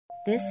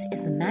This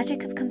is the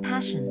magic of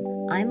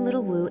compassion. I'm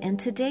Little Wu, and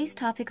today's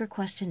topic or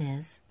question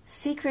is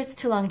Secrets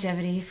to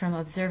longevity from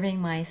observing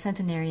my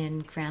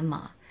centenarian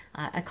grandma.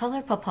 I call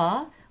her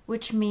Papa,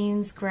 which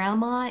means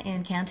grandma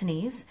in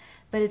Cantonese,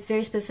 but it's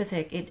very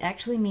specific. It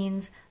actually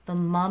means the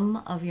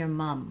mum of your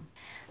mum.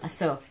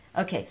 So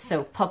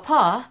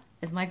Papa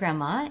is my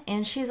grandma,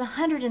 and she's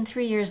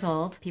 103 years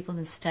old. People have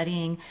been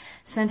studying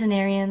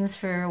centenarians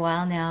for a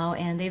while now,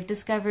 and they've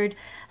discovered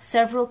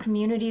several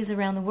communities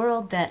around the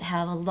world that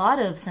have a lot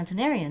of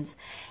centenarians.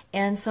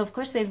 And so, of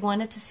course, they've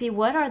wanted to see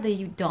what are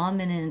the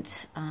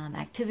dominant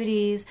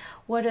activities,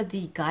 what are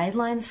the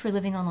guidelines for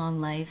living a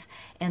long life.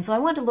 And so I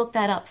wanted to look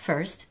that up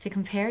first to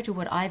compare to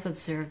what I've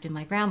observed in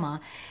my grandma.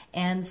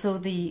 And so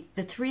the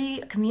three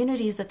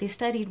communities that they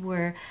studied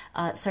were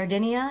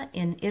Sardinia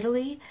in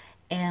Italy,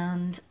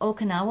 and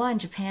Okinawa in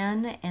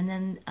Japan, and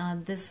then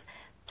this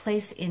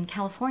place in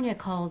California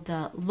called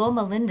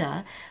Loma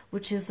Linda,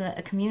 which is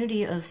a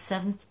community of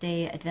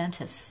Seventh-day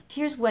Adventists.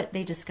 Here's what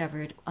they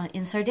discovered.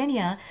 In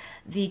Sardinia,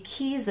 the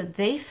keys that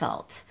they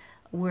felt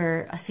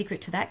were a secret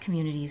to that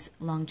community's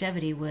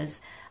longevity was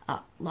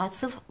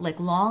lots of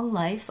long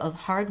life of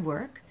hard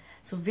work,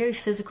 so very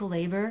physical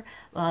labor,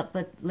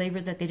 but labor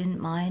that they didn't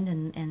mind,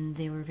 and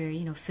they were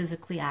very,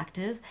 physically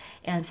active,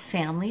 and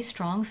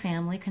strong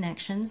family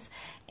connections,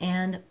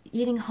 and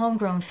eating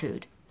homegrown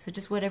food. So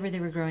just whatever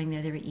they were growing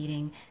there, they were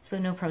eating. So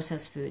no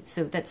processed food.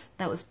 So that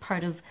was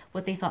part of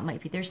what they thought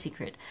might be their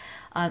secret.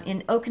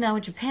 In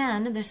Okinawa,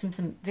 Japan, there's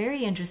some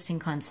very interesting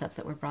concepts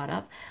that were brought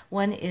up.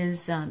 One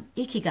is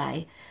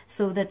ikigai,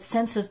 so that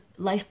sense of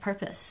life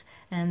purpose,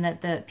 and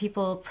that the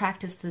people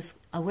practice this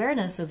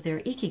awareness of their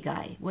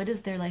ikigai. What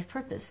is their life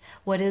purpose?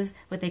 What is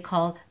what they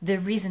call their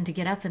reason to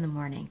get up in the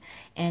morning?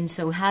 And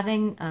so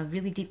having a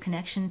really deep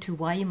connection to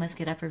why you must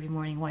get up every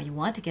morning, why you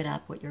want to get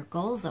up, what your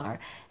goals are,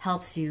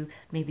 helps you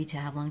maybe to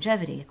have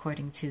longevity,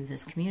 according to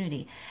this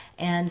community.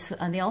 And so,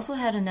 they also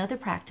had another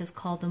practice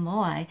called the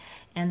moai,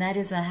 and that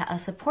is a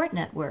support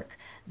network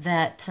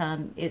that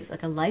is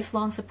like a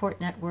lifelong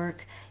support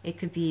network. It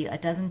could be a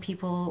dozen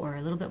people or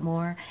a little bit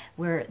more,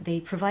 where they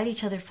provide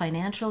each other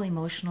financial,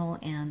 emotional,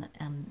 and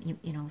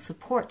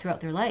support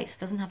throughout their life. It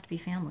doesn't have to be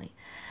family.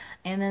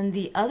 And then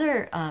the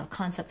other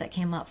concept that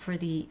came up for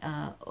the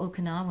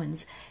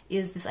Okinawans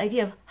is this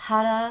idea of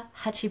hara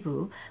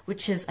hachibu,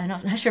 which is, I'm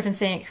not sure if I'm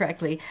saying it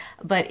correctly,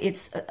 but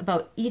it's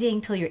about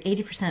eating till you're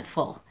 80%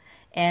 full.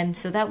 And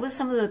so that was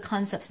some of the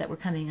concepts that were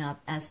coming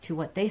up as to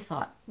what they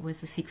thought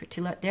was the secret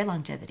to their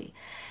longevity.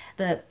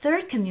 The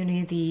third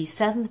community, the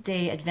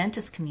Seventh-day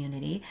Adventist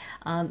community,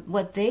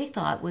 what they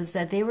thought was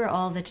that they were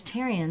all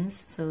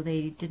vegetarians, so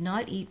they did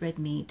not eat red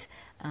meat.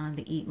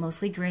 They eat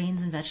mostly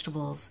grains and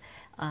vegetables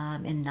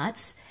and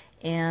nuts.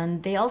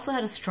 And they also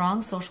had a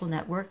strong social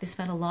network. They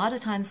spent a lot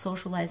of time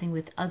socializing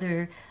with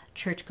other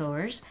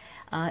churchgoers.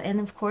 And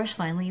of course,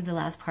 finally, the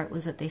last part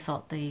was that they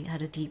felt they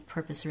had a deep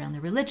purpose around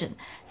their religion.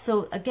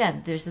 So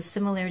again, there's a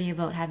similarity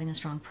about having a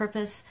strong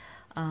purpose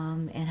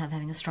and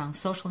having a strong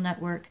social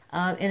network.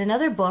 In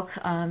another book,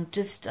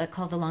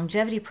 called The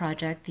Longevity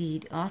Project,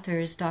 the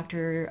authors,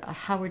 Dr.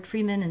 Howard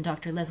Freeman and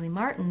Dr. Leslie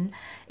Martin,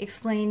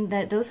 explained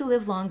that those who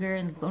live longer,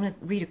 and I'm going to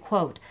read a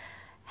quote,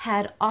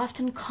 had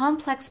often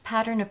complex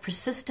pattern of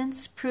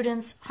persistence,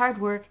 prudence, hard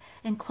work,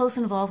 and close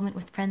involvement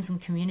with friends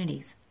and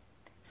communities.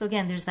 So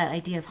again, there's that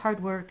idea of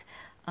hard work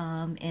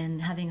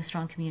and having a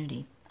strong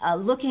community.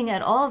 Looking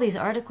at all these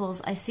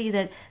articles, I see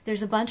that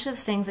there's a bunch of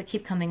things that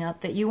keep coming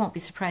up that you won't be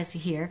surprised to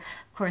hear.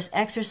 Of course,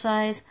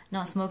 exercise,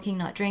 not smoking,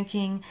 not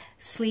drinking,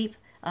 sleep,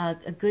 a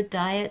good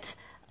diet,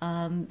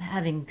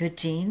 having good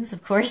genes,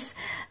 of course,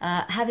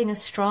 having a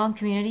strong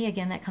community,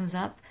 again, that comes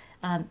up.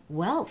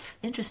 Wealth,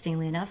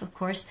 interestingly enough, of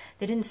course,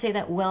 they didn't say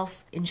that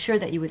wealth ensured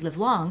that you would live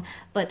long,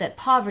 but that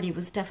poverty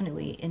was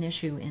definitely an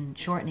issue in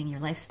shortening your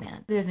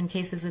lifespan. There have been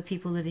cases of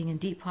people living in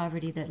deep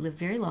poverty that lived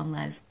very long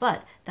lives,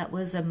 but that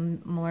was a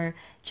more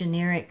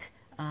generic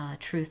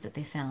truth that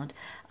they found.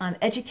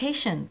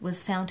 Education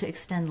was found to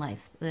extend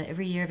life.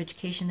 Every year of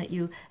education that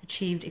you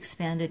achieved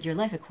expanded your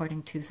life,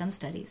 according to some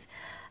studies.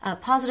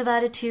 Positive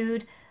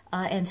attitude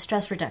and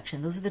stress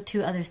reduction. Those are the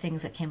two other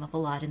things that came up a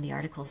lot in the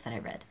articles that I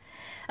read.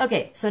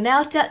 Okay, so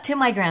now to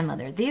my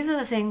grandmother. These are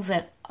the things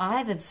that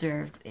I've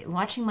observed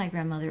watching my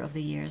grandmother over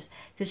the years,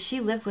 because she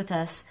lived with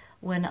us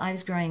when I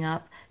was growing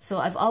up. So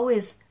I've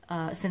always,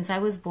 since I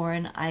was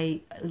born,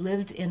 I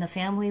lived in a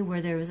family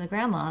where there was a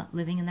grandma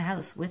living in the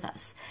house with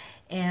us.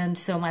 And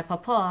so my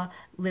papa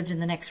lived in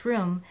the next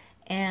room,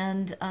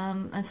 and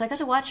so I got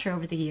to watch her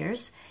over the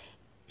years.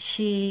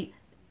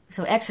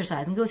 So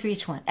exercise, I'm going to go through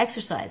each one.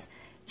 Exercise.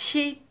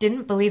 She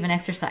didn't believe in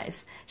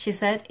exercise. She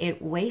said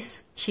it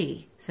wastes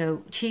qi.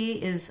 So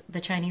qi is the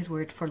Chinese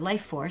word for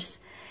life force,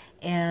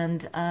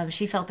 and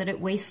she felt that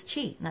it wastes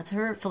qi. And that's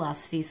her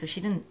philosophy, so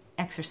she didn't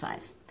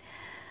exercise.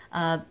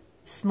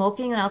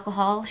 Smoking and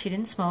alcohol, she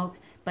didn't smoke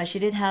but she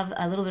did have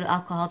a little bit of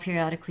alcohol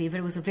periodically, but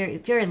it was a very,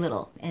 very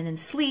little. And then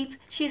sleep,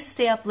 she used to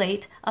stay up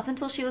late. Up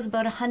until she was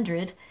about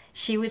 100,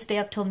 she would stay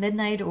up till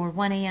midnight or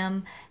 1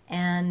 a.m.,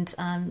 and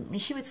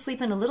she would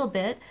sleep in a little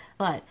bit,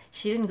 but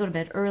she didn't go to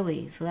bed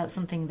early. So that's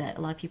something that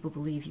a lot of people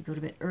believe. You go to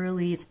bed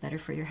early, it's better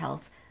for your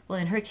health. Well,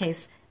 in her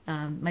case,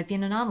 might be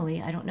an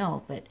anomaly, I don't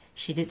know, but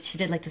she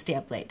did like to stay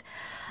up late.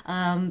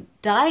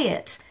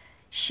 Diet.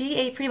 She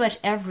ate pretty much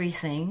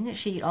everything.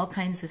 She ate all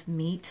kinds of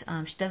meat.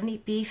 She doesn't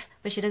eat beef,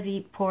 but she does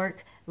eat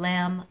pork,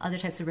 lamb, other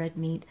types of red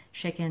meat,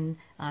 chicken,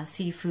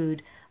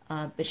 seafood.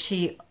 But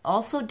she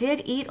also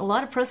did eat a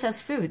lot of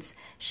processed foods.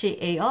 She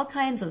ate all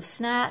kinds of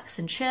snacks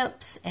and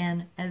chips,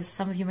 and as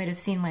some of you might have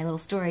seen in my little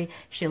story,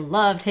 she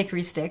loved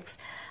hickory sticks.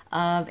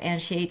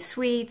 And she ate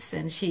sweets,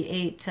 and she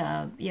ate,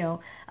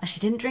 she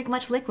didn't drink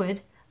much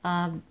liquid,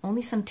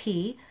 only some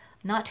tea,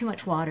 not too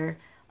much water.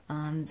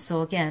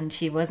 So again,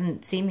 she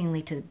wasn't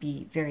seemingly to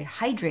be very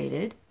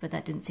hydrated, but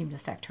that didn't seem to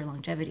affect her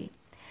longevity.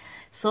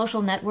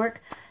 Social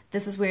network.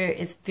 This is where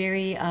it's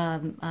very,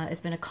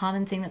 it's been a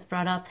common thing that's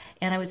brought up.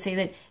 And I would say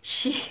that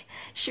she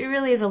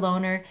really is a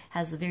loner,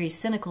 has a very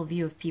cynical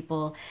view of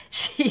people.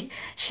 She'd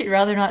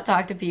rather not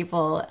talk to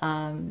people.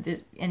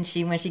 And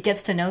when she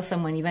gets to know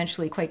someone,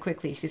 eventually, quite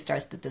quickly, she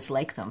starts to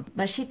dislike them.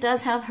 But she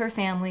does have her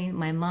family.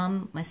 My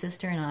mom, my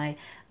sister, and I,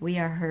 we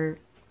are her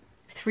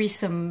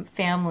threesome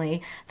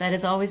family that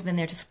has always been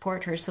there to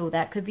support her. So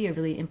that could be a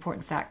really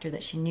important factor,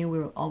 that she knew we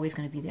were always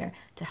going to be there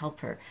to help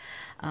her.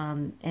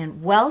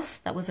 And wealth,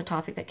 that was a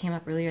topic that came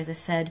up earlier. As I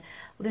said,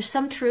 well, there's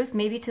some truth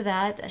maybe to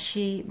that.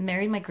 She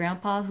married my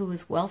grandpa, who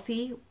was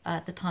wealthy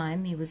at the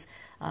time. He was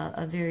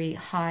a very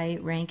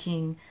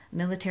high-ranking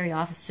military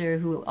officer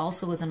who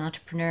also was an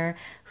entrepreneur,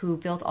 who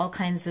built all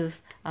kinds of.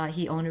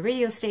 He owned a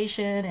radio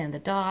station and the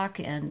dock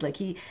and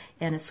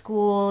and a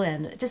school,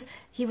 and just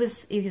he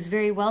was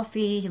very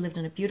wealthy. He lived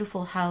in a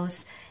beautiful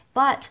house.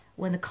 But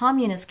when the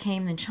communists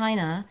came in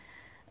China,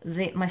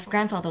 my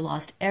grandfather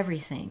lost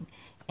everything.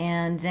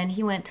 And then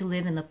he went to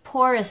live in the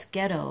poorest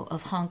ghetto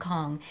of Hong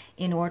Kong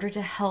in order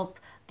to help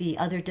the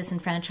other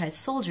disenfranchised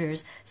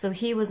soldiers. So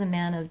he was a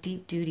man of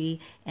deep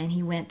duty, and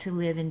he went to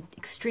live in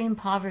extreme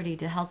poverty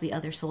to help the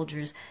other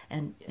soldiers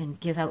and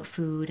give out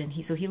food.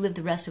 And so he lived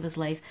the rest of his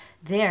life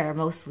there,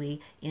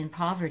 mostly in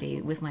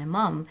poverty with my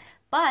mom.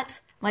 But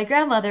my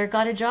grandmother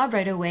got a job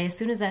right away as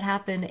soon as that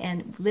happened,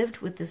 and lived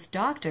with this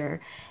doctor,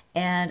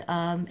 and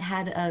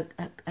had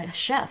a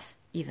chef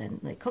even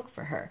cook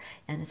for her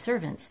and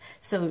servants.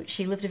 So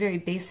she lived a very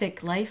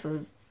basic life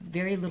of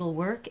very little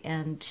work,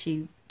 and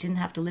she didn't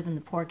have to live in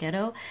the poor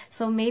ghetto.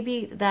 So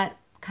maybe that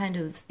kind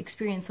of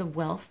experience of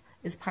wealth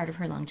is part of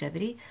her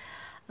longevity.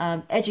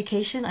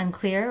 Education,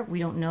 unclear. We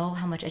don't know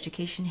how much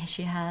education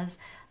she has.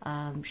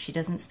 She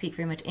doesn't speak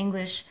very much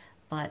English,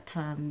 but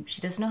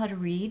she does know how to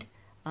read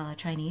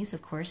Chinese,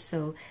 of course.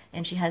 So,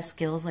 and she has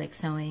skills like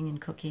sewing and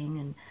cooking,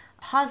 and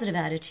positive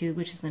attitude,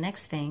 which is the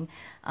next thing.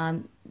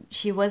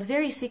 She was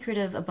very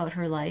secretive about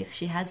her life.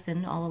 She has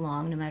been all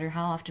along, no matter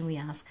how often we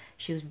ask.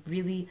 She was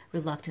really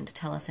reluctant to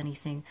tell us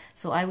anything.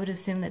 So I would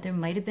assume that there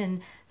might have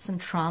been some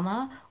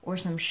trauma or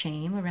some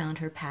shame around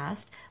her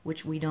past,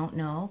 which we don't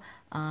know.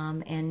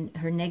 And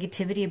her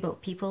negativity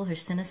about people, her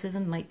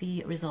cynicism, might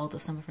be a result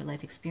of some of her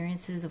life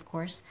experiences, of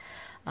course.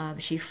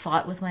 She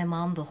fought with my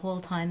mom the whole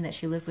time that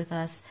she lived with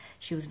us.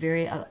 She was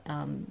very,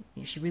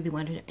 she really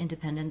wanted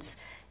independence,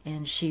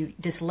 and she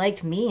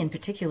disliked me in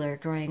particular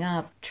growing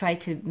up,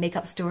 tried to make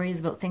up stories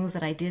about things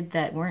that I did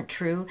that weren't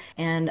true,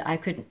 and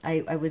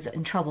I was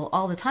in trouble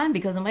all the time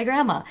because of my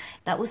grandma.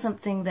 That was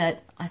something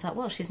that I thought,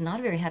 well, she's not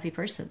a very happy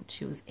person.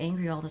 She was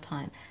angry all the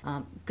time.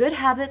 Good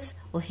habits,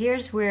 well,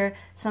 here's where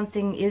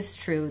something is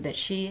true, that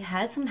she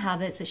had some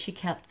habits that she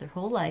kept their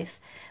whole life,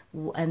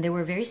 and there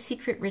were very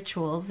secret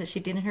rituals that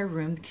she did in her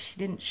room because she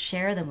didn't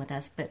share them with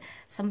us, but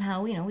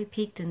somehow, we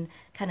peeked and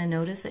kind of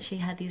noticed that she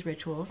had these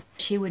rituals.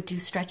 She would do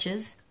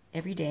stretches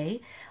every day.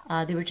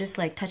 They were just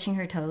like touching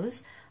her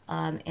toes,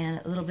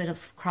 and a little bit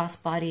of cross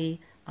body,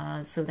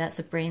 so that's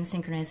a brain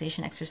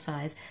synchronization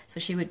exercise. So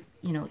she would,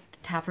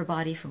 tap her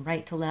body from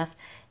right to left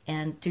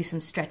and do some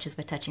stretches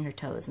by touching her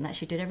toes, and that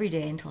she did every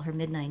day until her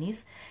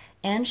mid-90s.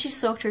 And she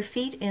soaked her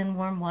feet in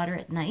warm water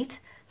at night,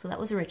 so that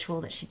was a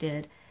ritual that she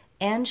did.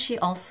 And she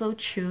also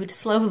chewed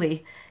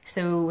slowly.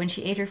 So when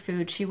she ate her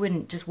food, she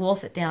wouldn't just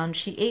wolf it down.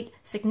 She ate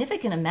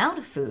significant amount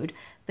of food,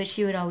 but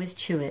she would always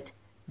chew it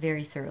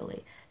very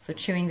thoroughly. So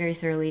chewing very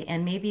thoroughly,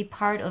 and maybe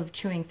part of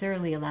chewing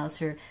thoroughly allows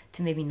her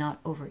to maybe not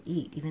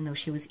overeat, even though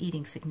she was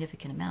eating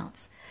significant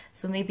amounts.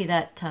 So maybe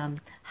that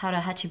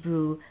hara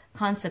hachibu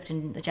concept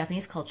in the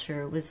Japanese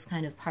culture was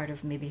kind of part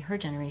of maybe her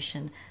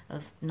generation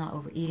of not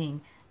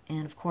overeating.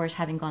 And of course,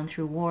 having gone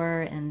through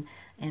war and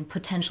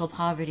potential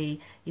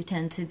poverty, you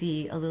tend to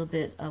be a little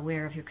bit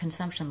aware of your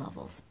consumption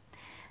levels.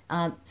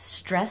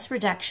 Stress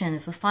reduction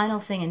is the final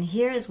thing, and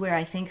here is where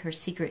I think her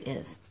secret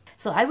is.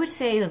 So I would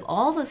say of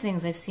all the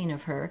things I've seen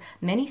of her,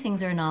 many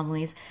things are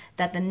anomalies,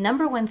 that the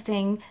number one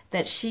thing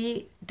that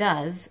she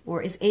does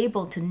or is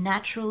able to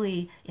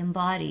naturally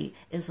embody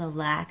is a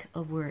lack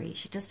of worry.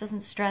 She just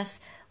doesn't stress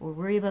or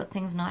worry about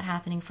things not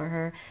happening for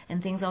her,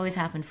 and things always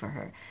happen for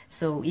her.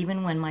 So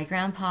even when my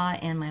grandpa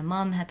and my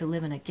mom had to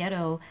live in a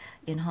ghetto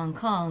in Hong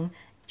Kong,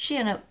 she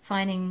ended up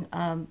finding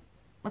a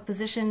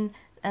position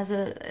as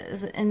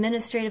an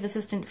administrative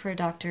assistant for a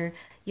doctor.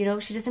 You know,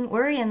 she just didn't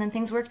worry, and then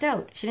things worked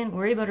out. She didn't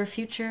worry about her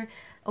future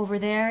over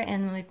there,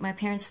 and my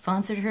parents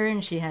sponsored her,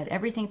 and she had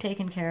everything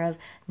taken care of,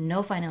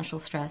 no financial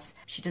stress.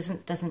 She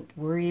doesn't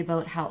worry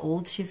about how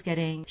old she's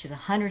getting. She's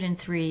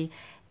 103,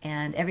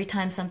 and every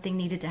time something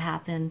needed to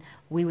happen,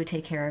 we would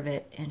take care of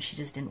it, and she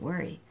just didn't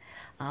worry.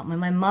 When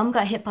my mom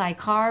got hit by a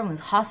car and was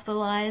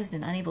hospitalized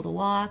and unable to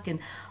walk, and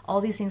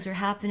all these things were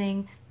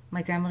happening,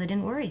 my grandmother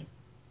didn't worry.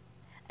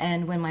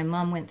 And when my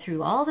mom went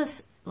through all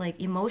this like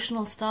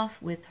emotional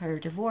stuff with her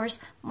divorce,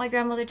 my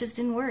grandmother just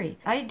didn't worry.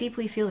 I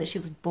deeply feel that she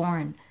was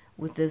born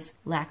with this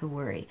lack of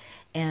worry,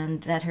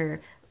 and that her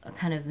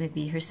kind of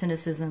maybe her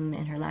cynicism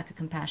and her lack of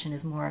compassion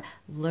is more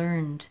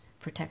learned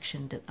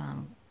protection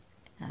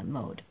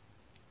mode.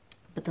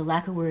 But the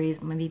lack of worry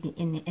is maybe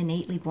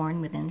innately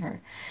born within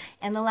her.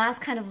 And the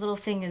last kind of little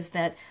thing is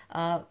that,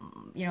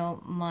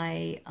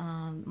 my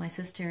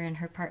sister and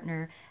her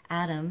partner,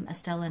 Adam,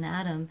 Estella and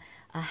Adam,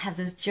 have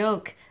this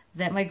joke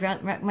that my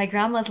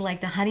grandma's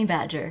like the honey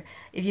badger.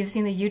 If you've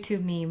seen the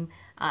YouTube meme,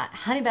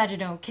 honey badger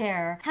don't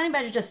care. Honey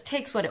badger just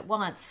takes what it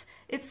wants.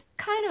 It's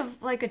kind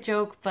of like a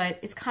joke, but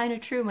it's kind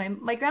of true.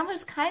 My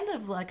grandma's kind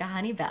of like a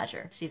honey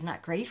badger. She's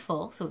not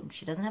grateful, so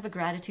she doesn't have a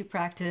gratitude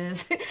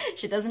practice.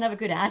 She doesn't have a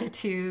good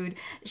attitude.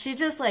 She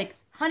just like,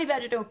 honey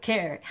badger don't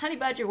care. Honey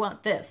badger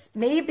want this.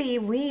 Maybe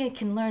we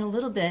can learn a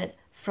little bit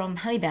from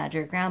honey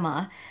badger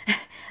grandma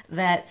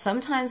that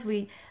sometimes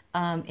we,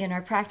 in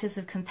our practice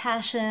of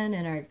compassion,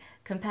 in our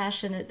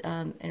compassionate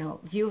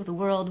view of the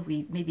world,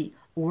 we maybe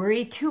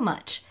worry too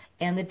much.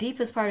 And the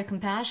deepest part of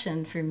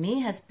compassion for me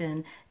has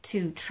been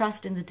to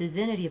trust in the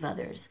divinity of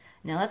others.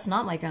 Now, that's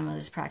not my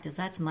grandmother's practice,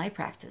 that's my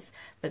practice.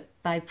 But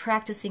by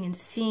practicing and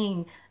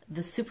seeing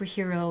the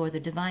superhero or the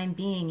divine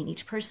being in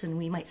each person,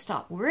 we might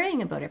stop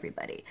worrying about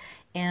everybody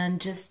and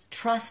just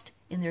trust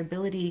in their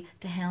ability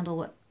to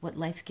handle what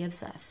life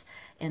gives us,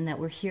 and that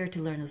we're here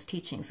to learn those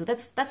teachings. So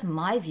that's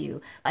my view.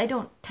 I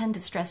don't tend to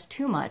stress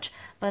too much,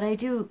 but I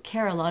do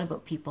care a lot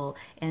about people,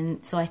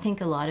 and so I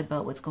think a lot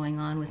about what's going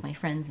on with my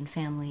friends and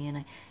family,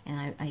 and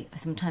I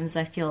sometimes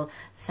I feel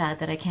sad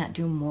that I can't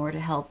do more to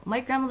help. My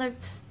grandmother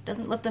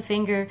doesn't lift a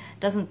finger,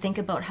 doesn't think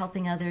about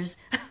helping others,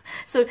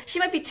 so she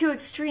might be too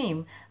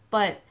extreme,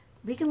 but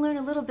we can learn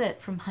a little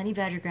bit from Honey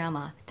Badger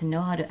Grandma to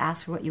know how to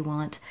ask for what you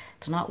want,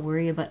 to not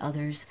worry about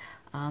others,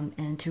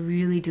 and to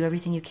really do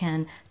everything you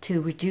can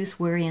to reduce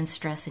worry and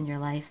stress in your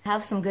life.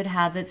 Have some good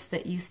habits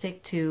that you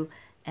stick to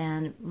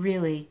and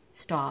really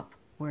stop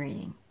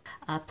worrying.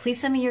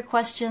 Please send me your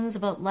questions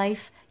about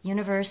life,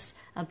 universe,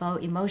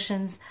 about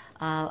emotions.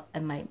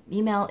 And my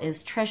email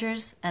is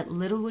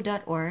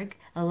treasures@littlewoo.org.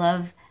 I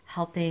love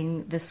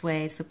helping this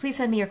way, so please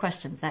send me your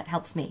questions. That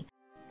helps me.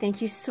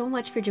 Thank you so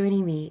much for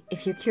joining me.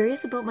 If you're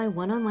curious about my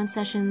one-on-one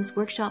sessions,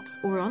 workshops,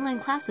 or online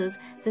classes,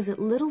 visit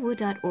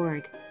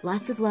littlewoo.org.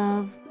 Lots of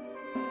love.